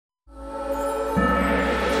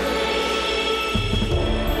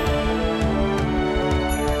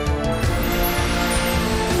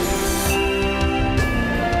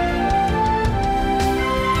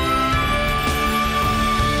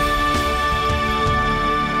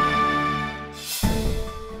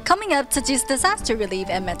Coming up, Tzu Chi's disaster relief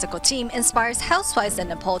and medical team inspires housewives in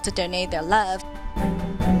Nepal to donate their love.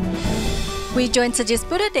 We join Tzu Chi's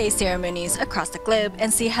Buddha Day ceremonies across the globe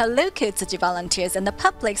and see how local Tzu Chi volunteers and the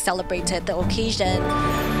public celebrated the occasion.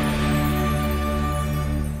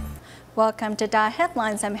 Welcome to DaAi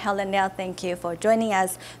Headlines. I'm Helen. Liao. Thank you for joining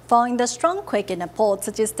us. Following the strong quake in Nepal,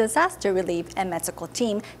 Tzu Chi's disaster relief and medical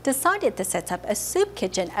team decided to set up a soup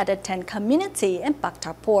kitchen at a tent community in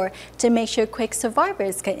Bhaktapur to make sure quake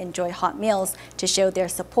survivors can enjoy hot meals. To show their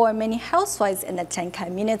support, many housewives in the tent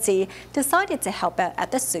community decided to help out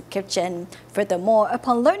at the soup kitchen. Furthermore,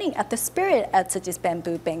 upon learning of the spirit of Tzu Chi's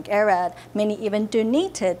bamboo bank era, many even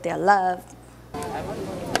donated their love.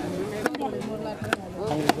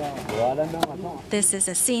 This is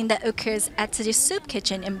a scene that occurs at Tzu Chi's soup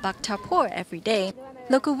kitchen in Bhaktapur every day.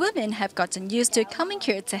 Local women have gotten used to coming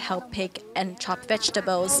here to help pick and chop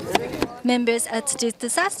vegetables. Members of Tzu Chi's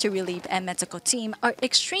disaster relief and medical team are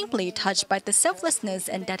extremely touched by the selflessness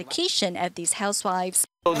and dedication of these housewives.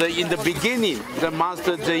 So in the beginning, the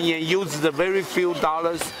Master Zhen used the very few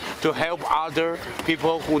dollars to help other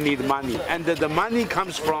people who need money. And the money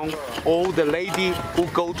comes from all the ladies who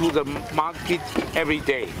go to the market every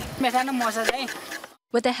day.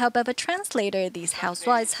 With the help of a translator, these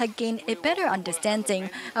housewives have gained a better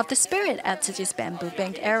understanding of the spirit of Tzu Chi's bamboo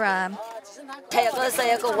bank era.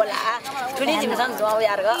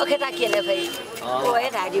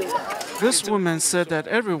 This woman said that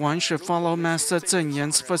everyone should follow Master Zhen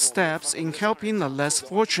Yan's footsteps in helping the less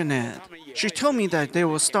fortunate. She told me that they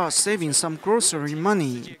will start saving some grocery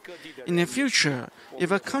money. In the future,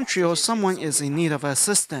 if a country or someone is in need of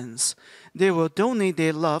assistance, they will donate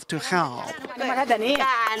their love to help.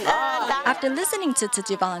 After listening to Tzu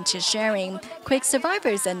Chi volunteers sharing, quake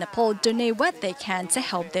survivors in Nepal donate what they can to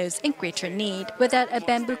help those in greater need. Without a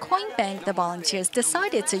bamboo coin bank, the volunteers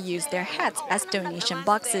decided to use their hats as donation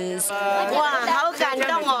boxes.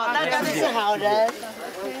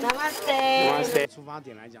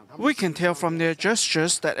 We can tell from their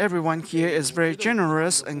gestures that everyone here is very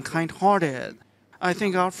generous and kind-hearted. I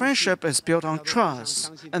think our friendship is built on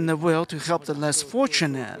trust and the will to help the less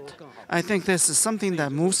fortunate. I think this is something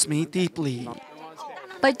that moves me deeply.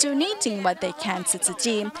 By donating what they can to Tzu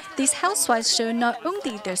Chi, these housewives show not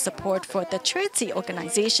only their support for the charity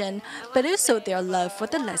organization, but also their love for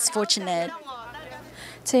the less fortunate.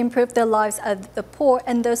 To improve the lives of the poor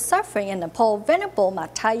and those suffering in Nepal, Venerable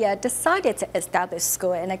Mataya decided to establish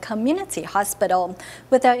school in a community hospital.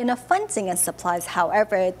 Without enough funding and supplies,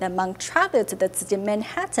 however, the monk traveled to the Tzu Chi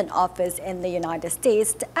Manhattan office in the United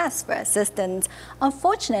States to ask for assistance.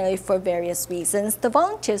 Unfortunately, for various reasons, the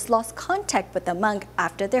volunteers lost contact with the monk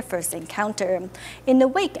after their first encounter. In the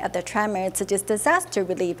wake of the tremor, Tzu Chi's disaster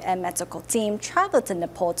relief and medical team traveled to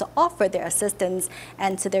Nepal to offer their assistance,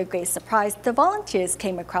 and to their great surprise, the volunteers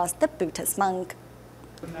came across the Buddhist monk.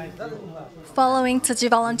 Following Tzu Chi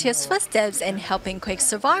volunteers' footsteps in helping quake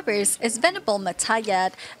survivors is Venerable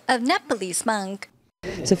Matayat, a Nepalese monk.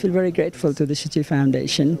 So I feel very grateful to the Tzu Chi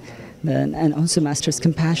Foundation and also Master's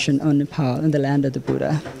compassion on Nepal and the land of the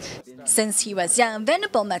Buddha. Since he was young,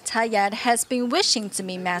 Venerable Matayat has been wishing to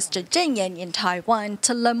meet Master Zhen Yan in Taiwan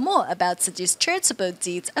to learn more about Tzu Chi's charitable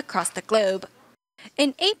deeds across the globe.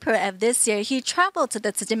 In April of this year, he traveled to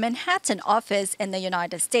the Tzu Chi Manhattan office in the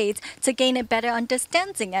United States to gain a better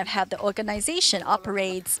understanding of how the organization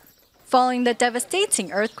operates. Following the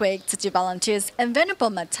devastating earthquake, Tzu Chi volunteers and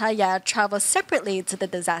Venerable Mataya traveled separately to the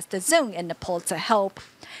disaster zone in Nepal to help.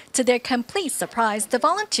 To their complete surprise, the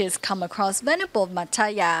volunteers come across Venerable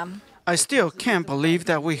Mataya. I still can't believe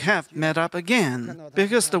that we have met up again,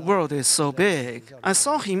 because the world is so big. I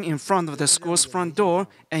saw him in front of the school's front door,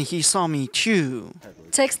 and he saw me too.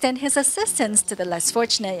 To extend his assistance to the less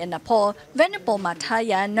fortunate in Nepal, Venerable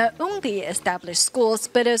Mataya not only established schools,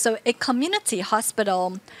 but also a community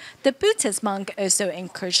hospital. The Buddhist monk also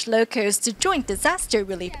encouraged locals to join disaster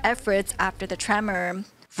relief efforts after the tremor.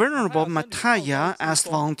 Venerable Mataya asked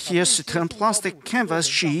volunteers to turn plastic canvas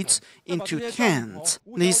sheets into tents.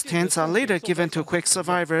 These tents are later given to quake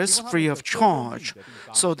survivors free of charge,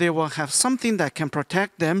 so they will have something that can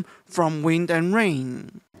protect them from wind and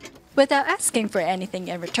rain. Without asking for anything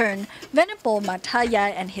in return, Venerable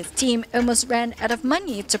Mataya and his team almost ran out of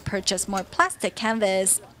money to purchase more plastic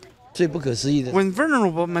canvas. When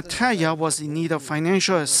Venerable Mataya was in need of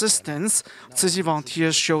financial assistance, Tzu Chi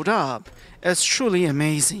volunteers showed up. It's truly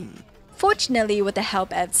amazing. Fortunately, with the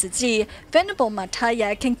help of Tzu Chi, Venerable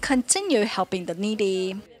Mataya can continue helping the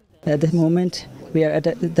needy. At the moment, we are at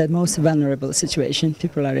the most vulnerable situation.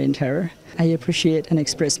 People are in terror. I appreciate and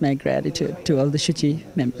express my gratitude to all the Tzu Chi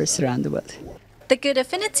members around the world. The good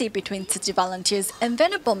affinity between Tzu Chi volunteers and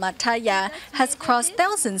Venerable Mataya has crossed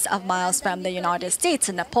thousands of miles from the United States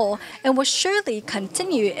and Nepal and will surely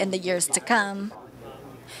continue in the years to come.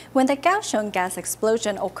 When the Kaohsiung gas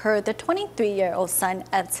explosion occurred, the 23-year-old son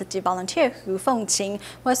of Tzu Chi volunteer Hu Fengqing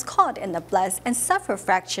was caught in the blast and suffered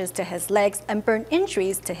fractures to his legs and burn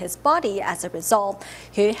injuries to his body as a result.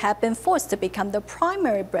 Hu had been forced to become the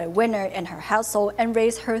primary breadwinner in her household and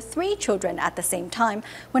raise her 3 children at the same time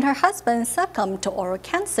when her husband succumbed to oral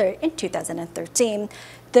cancer in 2013.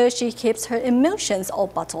 Though she keeps her emotions all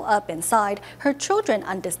bottled up inside, her children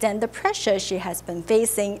understand the pressure she has been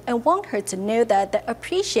facing and want her to know that they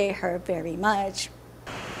appreciate her very much.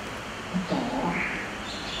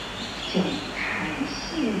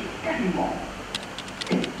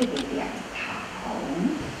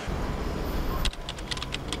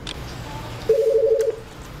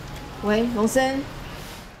 喂，龙生。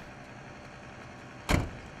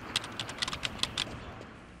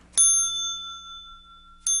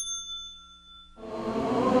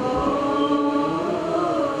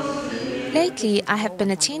 Lately, I have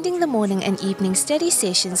been attending the morning and evening study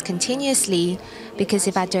sessions continuously because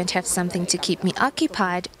if I don't have something to keep me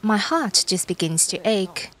occupied, my heart just begins to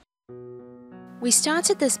ache. We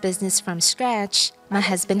started this business from scratch. My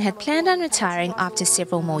husband had planned on retiring after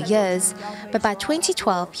several more years, but by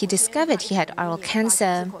 2012, he discovered he had oral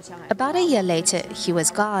cancer. About a year later, he was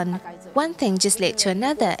gone. One thing just led to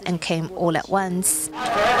another and came all at once.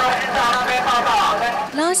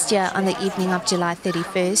 Last year, on the evening of July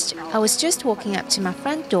 31st, I was just walking up to my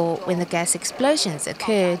front door when the gas explosions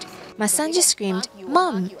occurred. My son just screamed,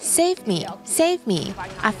 "Mom, save me, save me."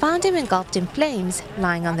 I found him engulfed in flames,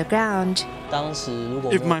 lying on the ground.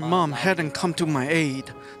 If my mom hadn't come to my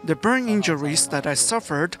aid, the burn injuries that I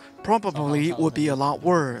suffered probably would be a lot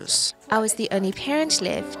worse. I was the only parent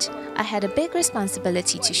left. I had a big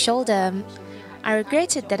responsibility to shoulder. I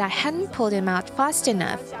regretted that I hadn't pulled him out fast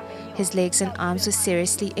enough. His legs and arms were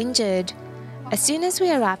seriously injured. As soon as we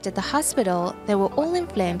arrived at the hospital, they were all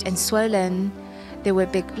inflamed and swollen. There were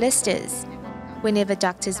big blisters. Whenever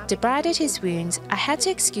doctors debrided his wounds, I had to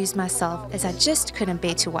excuse myself as I just couldn't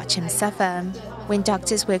bear to watch him suffer. When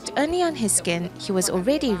doctors worked only on his skin, he was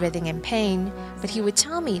already writhing in pain, but he would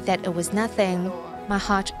tell me that it was nothing. My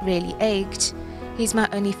heart really ached. He's my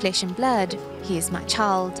only flesh and blood. He is my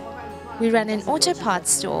child. We ran an auto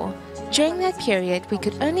parts store. During that period, we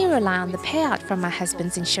could only rely on the payout from my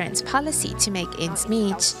husband's insurance policy to make ends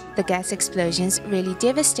meet. The gas explosions really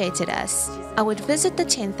devastated us. I would visit the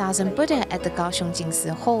 10,000 Buddha at the Kaohsiung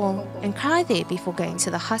Jingsi Hall and cry there before going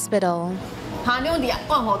to the hospital.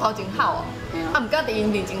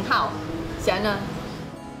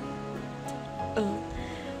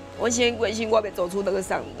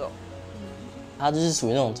 他就是属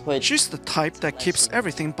于那种会。 She's the type that keeps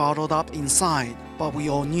everything bottled up inside, but we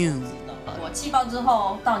all knew. 我气爆之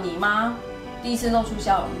后到你妈第一次露出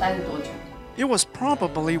笑容，大概是多久？ It was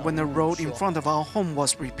probably when the road in front of our home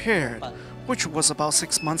was repaired, which was about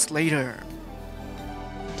 6 months later.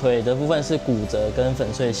 腿的部分是骨折跟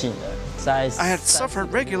粉碎性的。I had suffered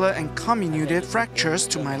regular and comminuted fractures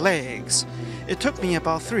to my legs. It took me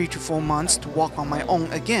about 3 to 4 months to walk on my own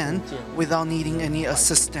again without needing any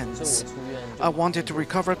assistance. I wanted to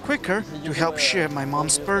recover quicker to help share my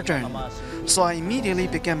mom's burden, so I immediately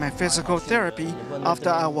began my physical therapy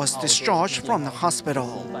after I was discharged from the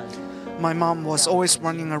hospital. My mom was always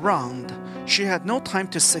running around. She had no time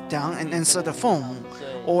to sit down and answer the phone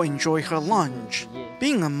or enjoy her lunch.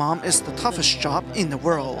 Being a mom is the toughest job in the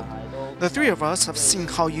world. The 3 of us have seen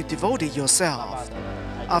how you devoted yourself.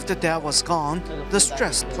 After Dad was gone, the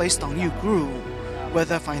stress placed on you grew,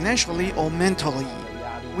 whether financially or mentally.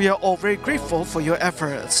 We are all very grateful for your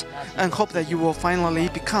efforts and hope that you will finally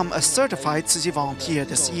become a certified Tzu Chi volunteer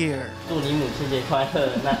this year. 祝你母亲节快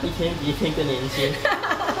乐，那一天比一天更年轻。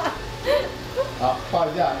好，抱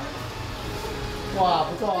一下。哇，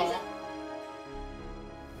不错哦。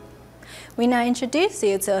 We now introduce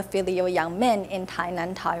you to a filial young man in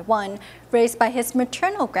Tainan, Taiwan. Raised by his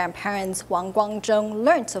maternal grandparents, Wang Guangzhong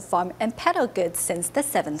learned to farm and peddle goods since the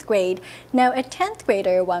 7th grade. Now a 10th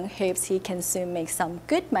grader, Wang hopes he can soon make some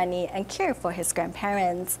good money and care for his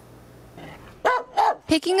grandparents.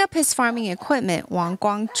 Picking up his farming equipment, Wang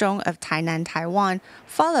Guangzhong of Tainan, Taiwan,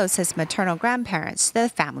 follows his maternal grandparents to the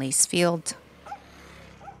family's field.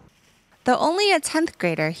 Though only a 10th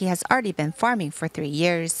grader, he has already been farming for 3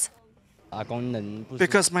 years.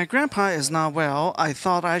 Because my grandpa is not well, I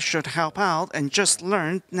thought I should help out and just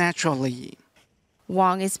learn naturally.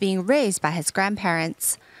 Wang is being raised by his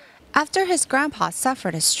grandparents. After his grandpa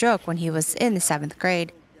suffered a stroke when he was in the 7th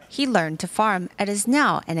grade, he learned to farm and is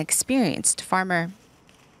now an experienced farmer.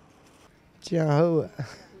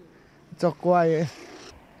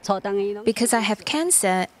 Because I have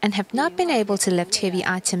cancer and have not been able to lift heavy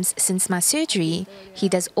items since my surgery, he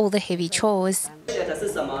does all the heavy chores.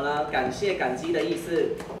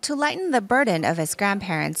 To lighten the burden of his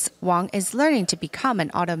grandparents, Wang is learning to become an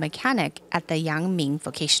auto mechanic at the Yangming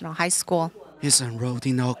Vocational High School. He's enrolled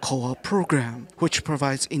in a co-op program, which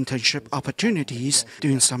provides internship opportunities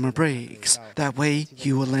during summer breaks. That way,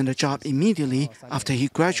 he will land a job immediately after he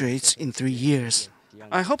graduates in 3 years.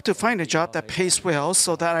 I hope to find a job that pays well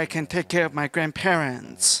so that I can take care of my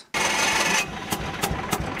grandparents.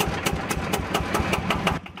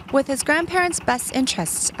 With his grandparents' best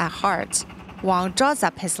interests at heart, Wang draws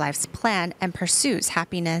up his life's plan and pursues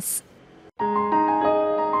happiness.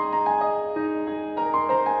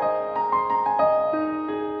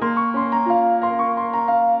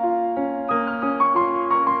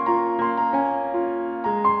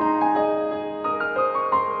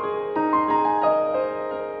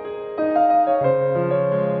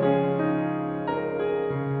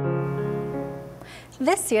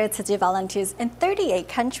 This year, Tzu Chi volunteers in 38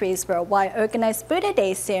 countries worldwide organize Buddha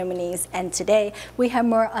Day ceremonies, and today we have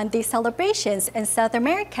more on these celebrations in South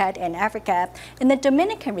America and Africa. In the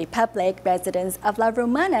Dominican Republic, residents of La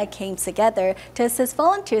Romana came together to assist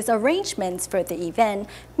volunteers' arrangements for the event.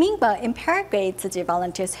 Meanwhile, in Paraguay, Tzu Chi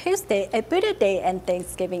volunteers hosted a Buddha Day and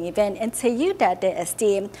Thanksgiving event in Ciudad de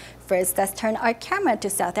Este. First, let's turn our camera to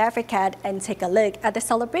South Africa and take a look at the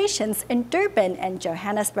celebrations in Durban and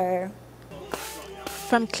Johannesburg.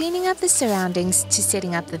 From cleaning up the surroundings to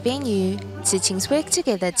setting up the venue, Tzu Chis work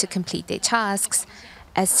together to complete their tasks.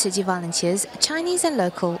 As Tzu Chi volunteers, Chinese and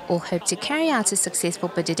local all hope to carry out a successful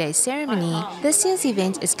Buddha Day ceremony. This year's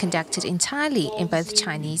event is conducted entirely in both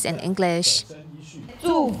Chinese and English.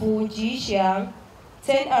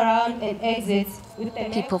 Turn around and exit.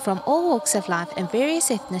 People from all walks of life and various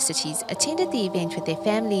ethnicities attended the event with their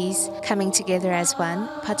families. Coming together as one,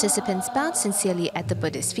 participants bowed sincerely at the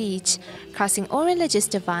Buddha's feet, crossing all religious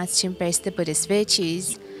divides to embrace the Buddhist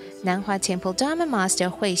virtues. Nanhua Temple Dharma Master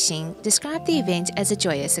Hui Xing described the event as a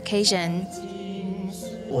joyous occasion.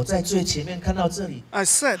 I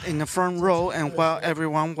sat in the front row, and while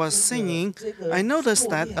everyone was singing, I noticed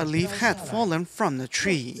that a leaf had fallen from the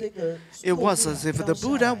tree. It was as if the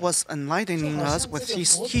Buddha was enlightening us with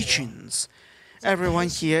his teachings. Everyone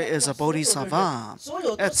here is a bodhisattva.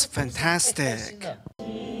 It's fantastic.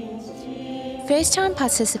 First-time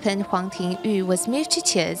participant Huang Tingyu was moved to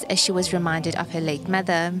tears as she was reminded of her late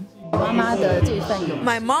mother.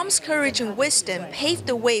 My mom's courage and wisdom paved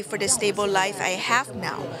the way for the stable life I have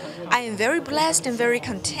now. I am very blessed and very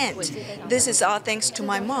content. This is all thanks to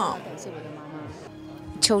my mom.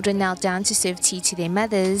 Children knelt down to serve tea to their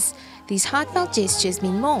mothers. These heartfelt gestures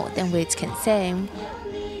mean more than words can say.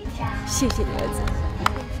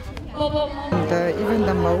 Even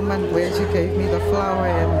the moment where she gave me the flower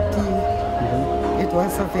and tea, it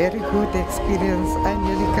was a very good experience. I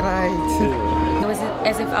nearly cried. It was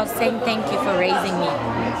as if I was saying thank you for raising me.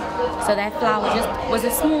 So that flower just was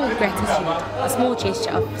a small gratitude, a small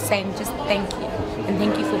gesture of saying just thank you. And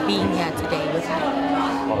thank you for being here today with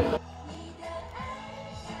me.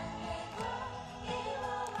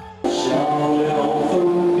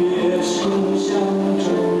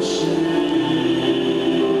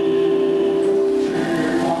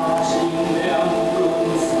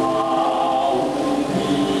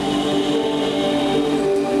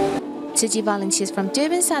 Tzu Chi volunteers from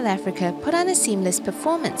Durban, South Africa put on a seamless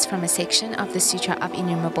performance from a section of the Sutra of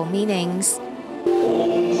Innumerable Meanings.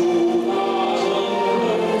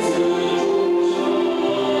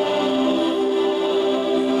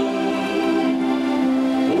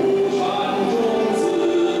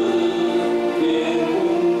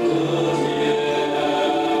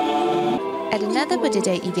 At another Buddha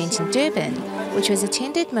Day event in Durban, which was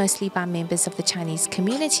attended mostly by members of the Chinese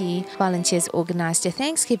community, volunteers organized a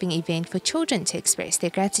Thanksgiving event for children to express their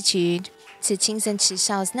gratitude. Tzu Chis and Chi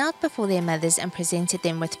Shaos knelt before their mothers and presented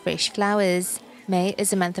them with fresh flowers. May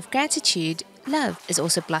is a month of gratitude. Love is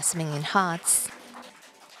also blossoming in hearts.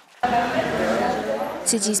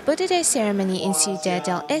 Tzu Chi's Buddha Day ceremony in Ciudad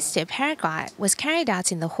del Este, Paraguay, was carried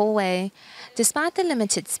out in the hallway. Despite the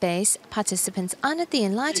limited space, participants honored the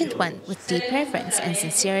Enlightened One with deep reverence and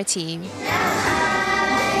sincerity.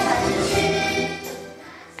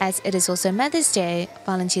 As it is also Mother's Day,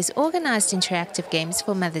 volunteers organized interactive games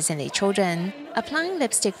for mothers and their children. Applying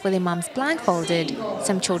lipstick for their moms blindfolded,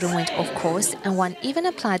 some children went off course and one even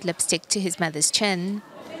applied lipstick to his mother's chin.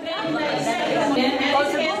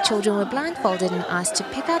 Children were blindfolded and asked to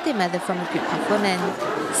pick out their mother from a group of women.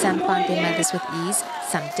 Some found their mothers with ease,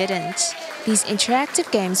 some didn't. These interactive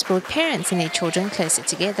games brought parents and their children closer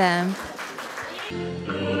together.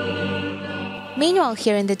 Meanwhile,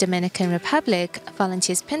 here in the Dominican Republic,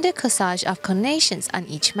 volunteers pinned a corsage of carnations on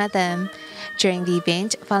each mother. During the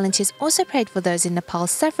event, volunteers also prayed for those in Nepal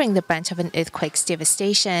suffering the brunt of an earthquake's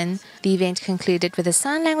devastation. The event concluded with a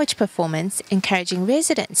sign language performance, encouraging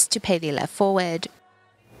residents to pay their love forward.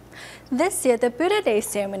 This year, the Buddha Day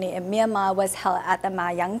ceremony in Myanmar was held at the Ma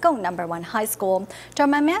Yangon No. 1 High School.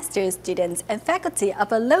 Dharma masters, students, and faculty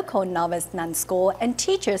of a local novice nun school and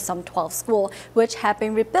teachers from 12 schools, which have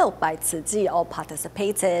been rebuilt by Tzu Chi, all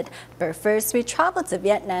participated. But first, we traveled to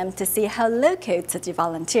Vietnam to see how local Tzu Chi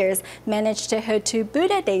volunteers managed to hold 2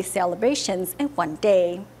 Buddha Day celebrations in one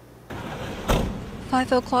day.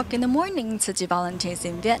 5 o'clock in the morning, Tzu Chi volunteers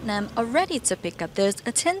in Vietnam are ready to pick up those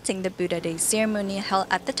attending the Buddha Day ceremony held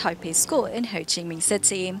at the Taipei School in Ho Chi Minh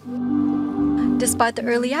City. Despite the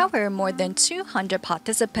early hour, more than 200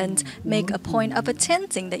 participants make a point of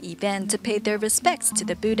attending the event to pay their respects to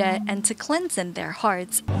the Buddha and to cleanse their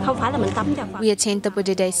hearts. We attend the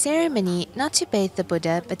Buddha Day ceremony not to bathe the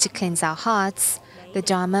Buddha, but to cleanse our hearts. The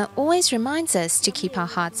Dharma always reminds us to keep our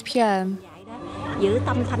hearts pure.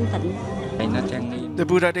 The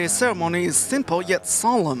Buddha Day ceremony is simple yet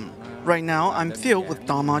solemn. Right now, I'm filled with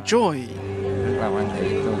Dharma joy.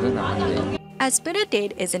 As Buddha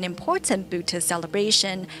Day is an important Buddhist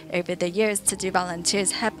celebration, over the years, Tzu Chi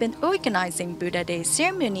volunteers have been organizing Buddha Day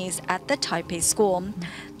ceremonies at the Taipei School.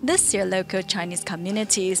 This year, local Chinese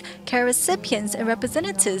communities, care recipients, and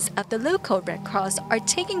representatives of the local Red Cross are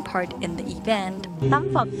taking part in the event.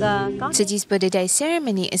 Tzu Chi's Buddha Day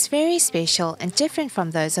ceremony is very special and different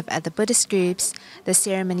from those of other Buddhist groups. The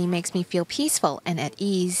ceremony makes me feel peaceful and at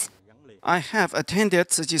ease. I have attended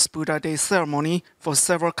Tzu Chi's Buddha Day ceremony for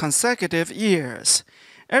several consecutive years.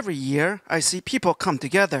 Every year, I see people come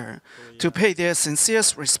together to pay their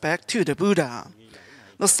sincerest respect to the Buddha.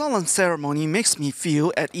 The solemn ceremony makes me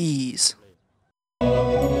feel at ease.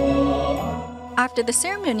 After the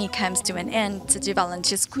ceremony comes to an end, Tzu Chi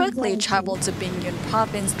volunteers quickly travel to Binyun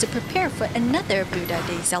province to prepare for another Buddha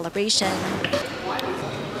Day celebration.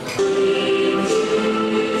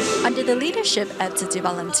 Under the leadership of Tzu Chi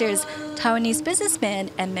volunteers, Taiwanese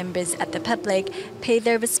businessmen and members of the public pay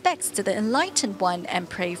their respects to the Enlightened One and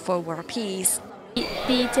pray for world peace.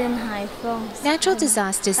 Natural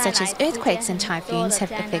disasters such as earthquakes and typhoons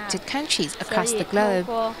have affected countries across the globe.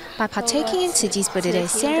 By partaking in Tzu Chi's Buddha Day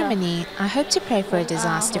ceremony, I hope to pray for a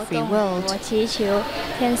disaster-free world.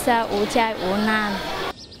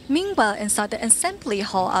 Meanwhile, inside the assembly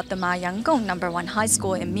hall of the Ma Yangon No. 1 High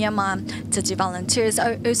School in Myanmar, Tzu Chi volunteers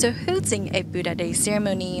are also holding a Buddha Day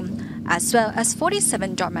ceremony, as well as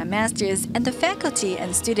 47 Dharma masters and the faculty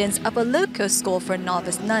and students of a local school for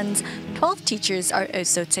novice nuns. 12 teachers are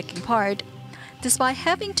also taking part. Despite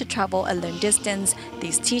having to travel a long distance,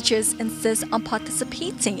 these teachers insist on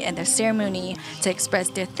participating in the ceremony to express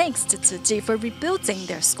their thanks to Tzu Chi for rebuilding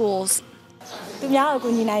their schools.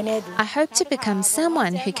 I hope to become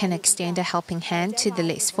someone who can extend a helping hand to the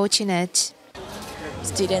less fortunate.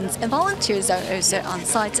 Students and volunteers are also on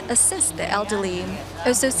site to assist the elderly.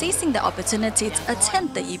 Also seizing the opportunity to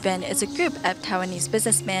attend the event is a group of Taiwanese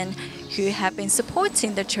businessmen who have been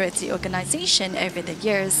supporting the charity organization over the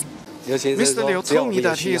years. Mr. Liao told me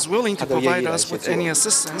that he is willing to provide us with any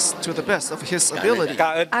assistance to the best of his ability.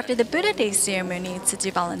 After the Buddha Day ceremony, Tzu Chi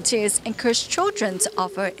volunteers encourage children to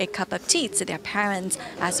offer a cup of tea to their parents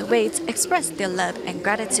as a way to express their love and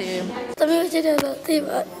gratitude.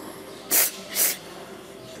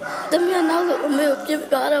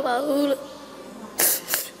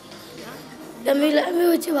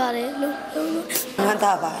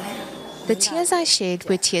 The tears I shed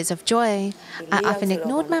were tears of joy. I often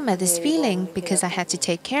ignored my mother's feeling because I had to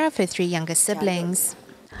take care of her 3 younger siblings.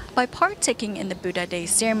 By partaking in the Buddha Day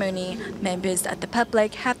ceremony, members of the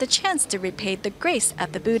public have the chance to repay the grace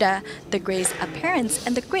of the Buddha, the grace of parents,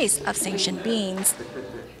 and the grace of sentient beings.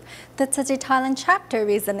 The Tzu Chi Thailand chapter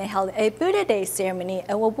recently held a Buddha Day ceremony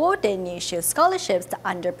and awarded new shoe scholarships to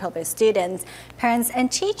underprivileged students. Parents and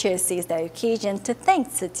teachers seized the occasion to thank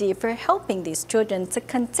Tzu Chi for helping these children to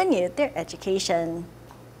continue their education.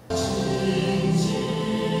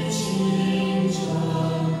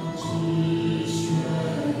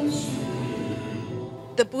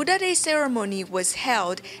 The Buddha Day ceremony was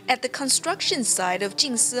held at the construction site of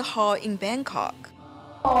Jingsi Hall in Bangkok.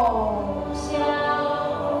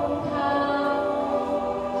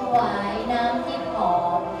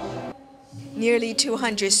 Nearly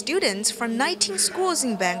 200 students from 19 schools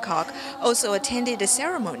in Bangkok also attended the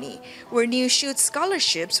ceremony, where new shoot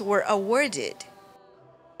scholarships were awarded.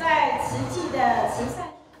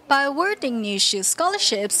 By awarding new shoe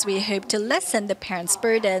scholarships, we hope to lessen the parents'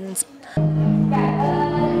 burdens.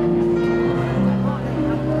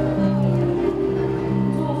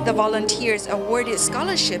 The volunteers awarded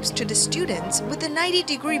scholarships to the students with a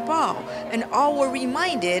 90-degree bow, and all were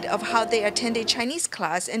reminded of how they attended Chinese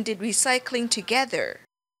class and did recycling together.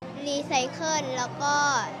 รีไซเคิลแล้วก็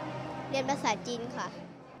เรียนภาษาจีนค่ะ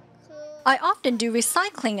I often do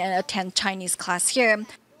recycling and attend Chinese class here.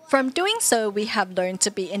 From doing so, we have learned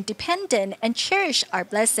to be independent and cherish our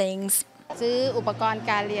blessings. ซื้ออุปกรณ์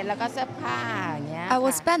การเรียนแล้วก็เสื้อผ้าอย่างเงี้ย I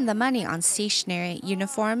will spend the money on stationery,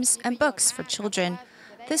 uniforms, and books for children.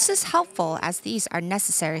 This is helpful as these are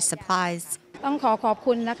necessary supplies. ต้องขอบ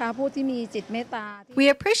คุณนะคะผู้ที่มีจิตเมตตา We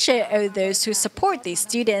appreciate all those who support these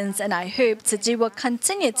students, and I hope Tzu Chi will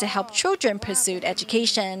continue to help children pursue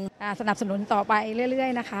education. สนับสนุนต่อไปเรื่อย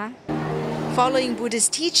ๆนะคะ Following Buddhist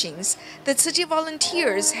teachings, the Tzu Chi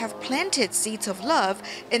volunteers have planted seeds of love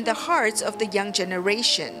in the hearts of the young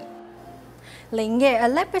generation. Ling Ye, a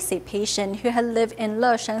leprosy patient who had lived in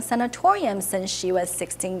Leshan Sanatorium since she was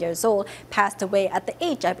 16 years old, passed away at the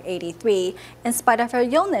age of 83. In spite of her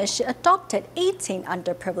illness, she adopted 18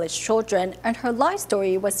 underprivileged children, and her life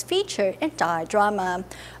story was featured in DaAi drama.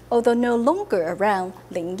 Although no longer around,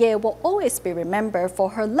 Ling Ye will always be remembered for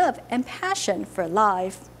her love and passion for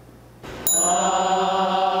life.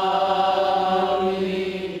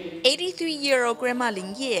 83-year-old Grandma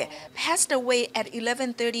Ling Ye passed away at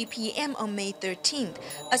 11:30 p.m. on May 13th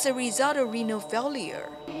as a result of renal failure.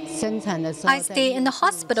 I stayed in the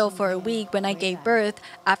hospital for a week when I gave birth.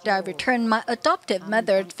 After I returned, my adoptive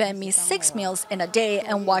mother fed me 6 meals in a day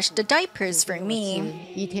and washed the diapers for me.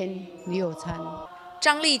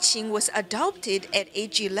 Zhang Liqing was adopted at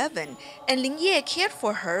age 11, and Ling Ye cared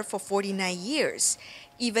for her for 49 years.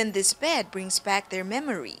 Even this bed brings back their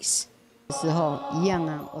memories.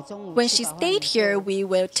 When she stayed here, we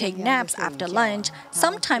would take naps after lunch.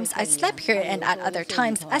 Sometimes I slept here, and at other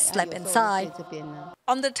times I slept inside.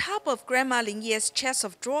 On the top of Grandma Ling Ye's chest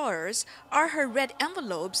of drawers are her red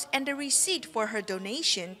envelopes and a receipt for her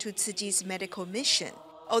donation to Tzu Chi's medical mission.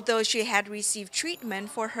 Although she had received treatment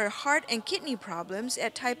for her heart and kidney problems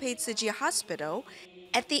at Taipei Tzu Chi Hospital,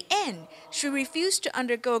 at the end, she refused to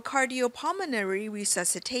undergo cardiopulmonary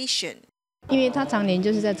resuscitation.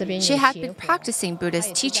 She had been practicing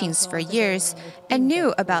Buddhist teachings for years and knew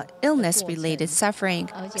about illness-related suffering.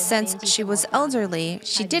 Since she was elderly,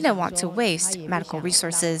 she didn't want to waste medical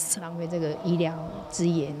resources.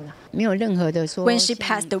 When she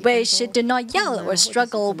passed away, she did not yell or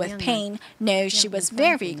struggle with pain. No, she was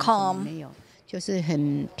very calm.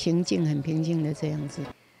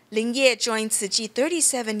 Ling Ye joined Tzu Chi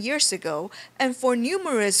 37 years ago and for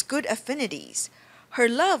numerous good affinities. Her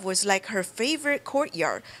love was like her favorite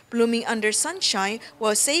courtyard, blooming under sunshine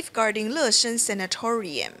while safeguarding Leshan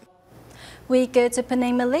Sanatorium. We go to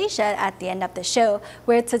Penang, Malaysia at the end of the show,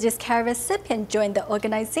 where Tzu Chi's care recipient joined the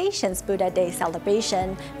organization's Buddha Day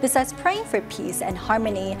celebration. Besides praying for peace and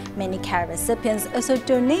harmony, many care recipients also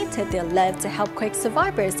donated their love to help quake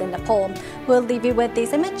survivors in Nepal. We'll leave you with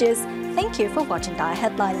these images. Thank you for watching DaAi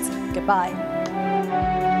Headlines.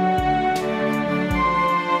 Goodbye.